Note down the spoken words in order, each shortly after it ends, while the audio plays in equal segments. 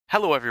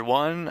Hello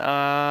everyone,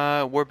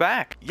 we're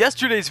back.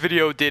 Yesterday's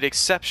video did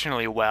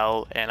exceptionally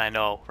well, and I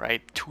know,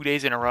 right? 2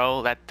 days in a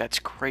row, that's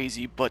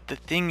crazy, but the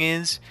thing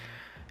is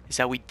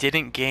that we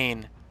didn't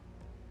gain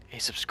a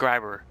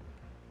subscriber,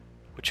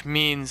 which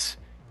means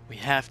we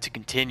have to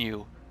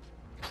continue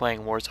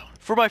playing Warzone.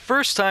 For my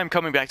first time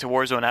coming back to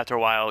Warzone after a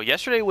while,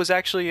 yesterday was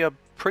actually a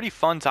pretty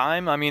fun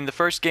time. I mean, the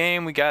first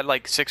game we got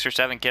like 6 or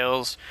 7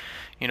 kills,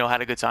 you know,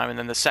 had a good time, and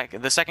then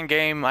the second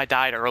game I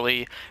died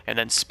early and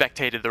then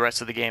spectated the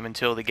rest of the game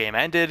until the game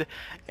ended,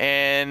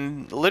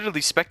 and literally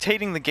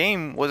spectating the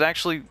game was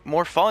actually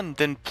more fun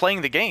than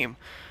playing the game.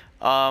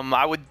 I'm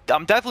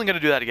definitely gonna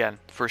do that again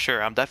for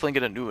sure. I'm definitely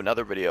gonna do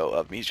another video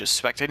of me just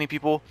spectating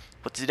people,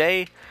 but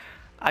today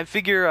I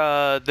figure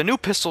the new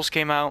pistols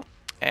came out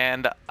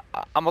and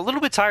I'm a little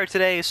bit tired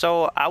today,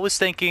 so I was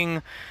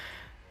thinking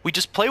we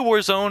just play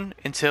Warzone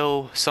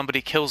until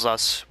somebody kills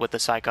us with the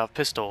Psychov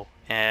pistol.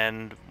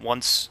 And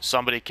once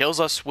somebody kills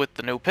us with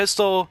the new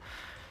pistol,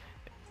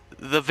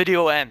 the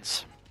video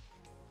ends.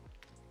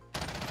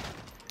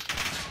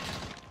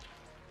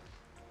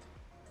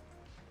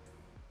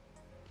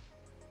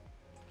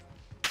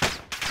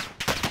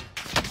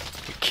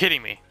 You're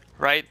kidding me,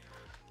 right?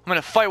 I'm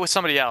gonna fight with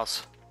somebody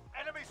else.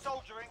 Enemy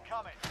soldier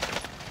incoming.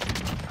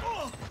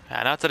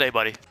 Yeah, not today,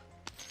 buddy.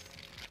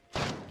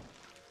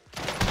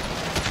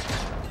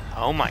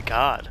 Oh my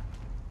god.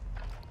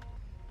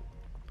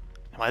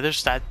 Am I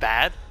just that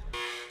bad?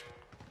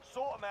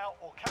 Sort them out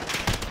or catch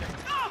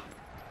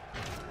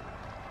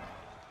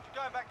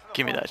going back to the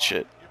Give me that front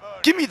shit. line.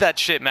 Give me that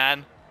shit,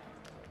 man.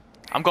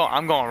 I'm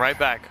going right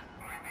back.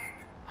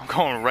 I'm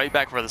going right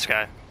back for this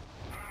guy.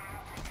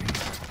 They hit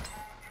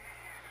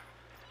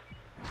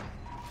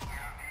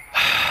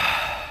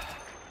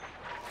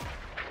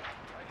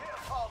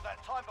us hard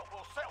that time, but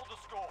we'll settle the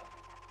score.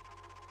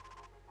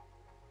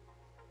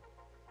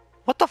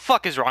 What the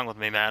fuck is wrong with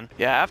me, man?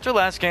 Yeah, after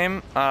last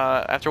game,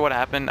 after what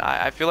happened,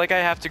 I feel like I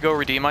have to go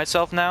redeem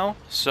myself now.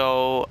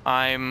 So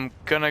I'm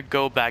gonna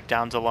go back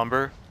down to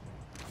lumber.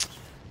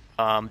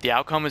 The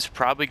outcome is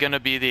probably gonna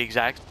be the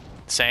exact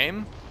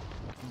same,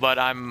 but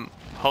I'm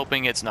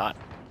hoping it's not.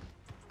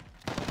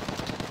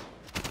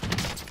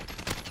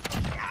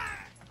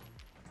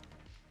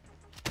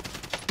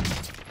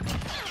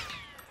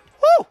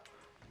 Woo!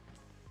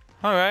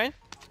 Alright.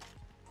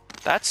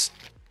 That's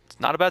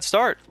not a bad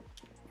start.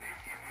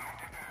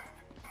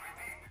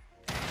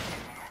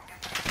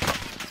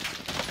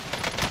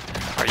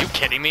 Are you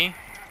kidding me?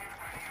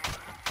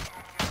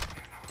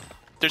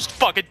 There's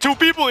fucking 2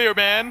 people here,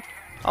 man.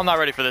 I'm not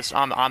ready for this.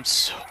 I'm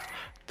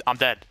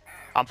dead.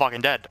 I'm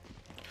fucking dead.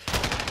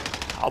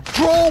 Oh,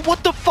 bro,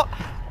 what the fuck?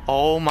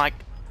 Oh my,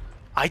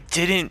 I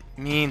didn't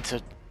mean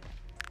to.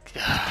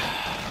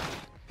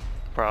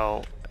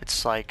 Bro,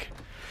 it's like,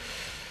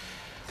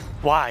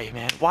 why,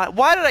 man?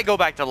 Why did I go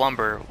back to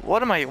lumber?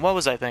 What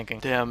was I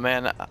thinking? Damn,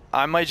 man,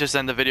 I might just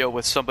end the video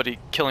with somebody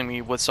killing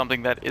me with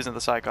something that isn't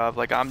the Psychov.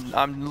 Like,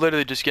 I'm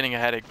literally just getting a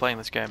headache playing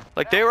this game.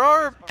 Like, there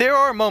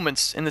are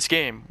moments in this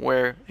game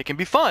where it can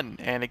be fun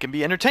and it can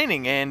be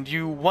entertaining and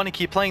you want to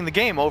keep playing the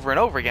game over and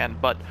over again,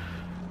 but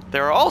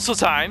there are also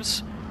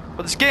times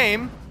where this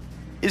game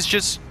is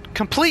just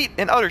complete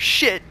and utter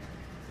shit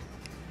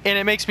and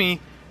it makes me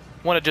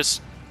want to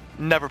just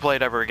never play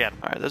it ever again.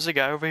 Alright, there's a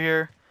guy over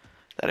here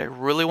that I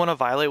really want to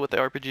violate with the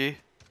RPG,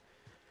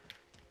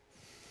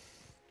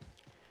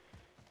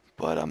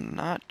 but I'm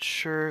not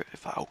sure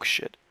if I, oh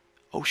shit,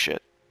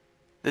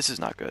 this is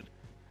not good.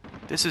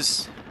 This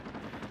is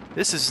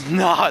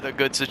not a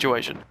good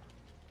situation.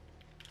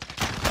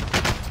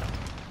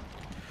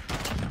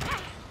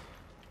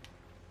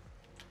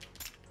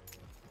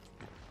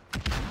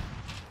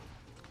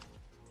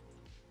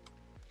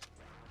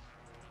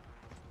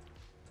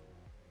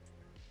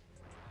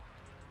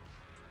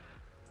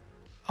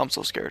 I'm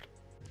so scared.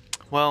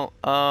 Well,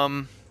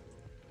 I'm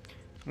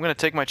gonna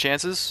take my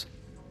chances.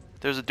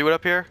 There's a dude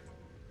up here,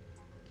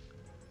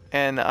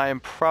 and I am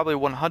probably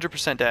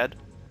 100% dead.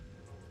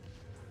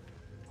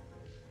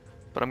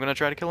 But I'm gonna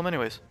try to kill him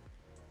anyways.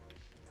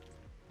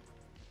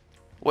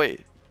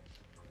 Wait.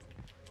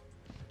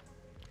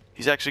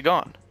 He's actually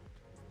gone.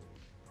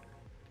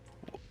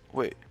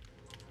 Wait.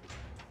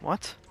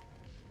 What?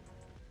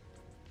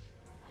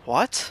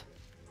 What?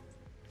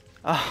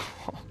 Oh.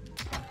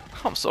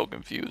 I'm so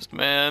confused,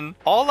 man.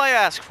 All I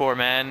ask for,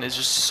 man, is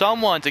just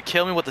someone to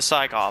kill me with the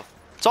Psychov.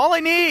 That's all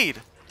I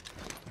need.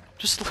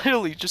 Just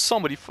literally, just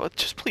somebody,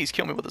 just please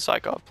kill me with the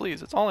Psychov, please.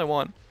 That's all I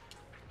want.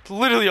 It's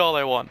literally all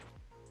I want.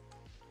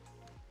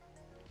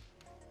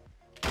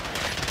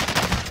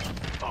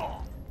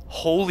 Oh.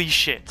 Holy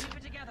shit.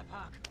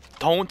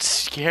 Don't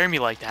scare me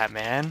like that,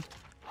 man.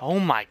 Oh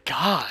my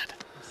god.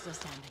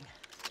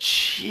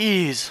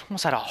 Jeez,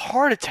 almost had a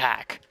heart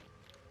attack.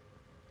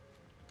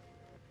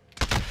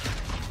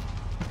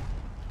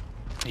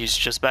 He's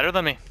just better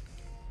than me.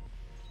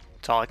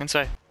 That's all I can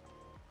say.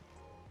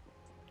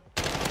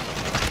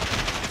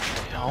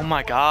 Oh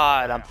my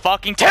god, I'm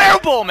fucking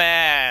terrible,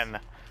 man!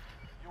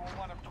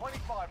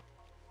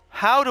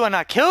 How do I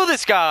not kill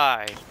this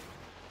guy?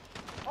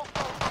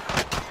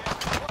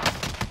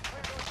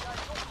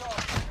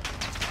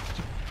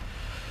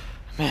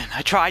 Man,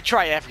 I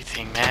try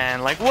everything,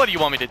 man. Like, what do you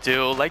want me to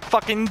do? Like,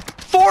 fucking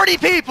 40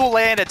 people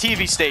land a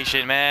TV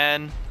station,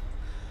 man.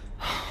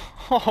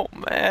 Oh,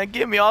 man,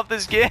 get me off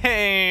this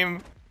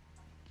game.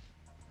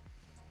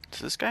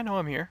 Does this guy know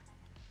I'm here?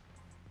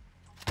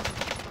 Learn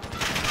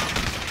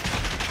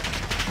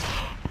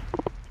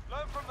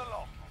from the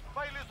loss.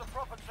 Failure's a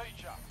proper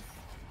teacher.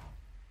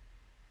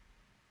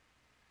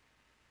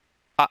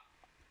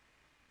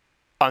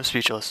 I'm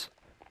speechless.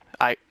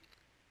 I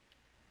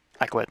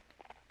quit.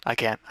 I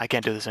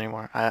can't do this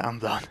anymore. I'm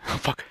done.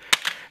 Fuck.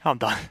 I'm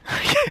done.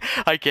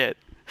 I can't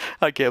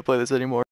play this anymore.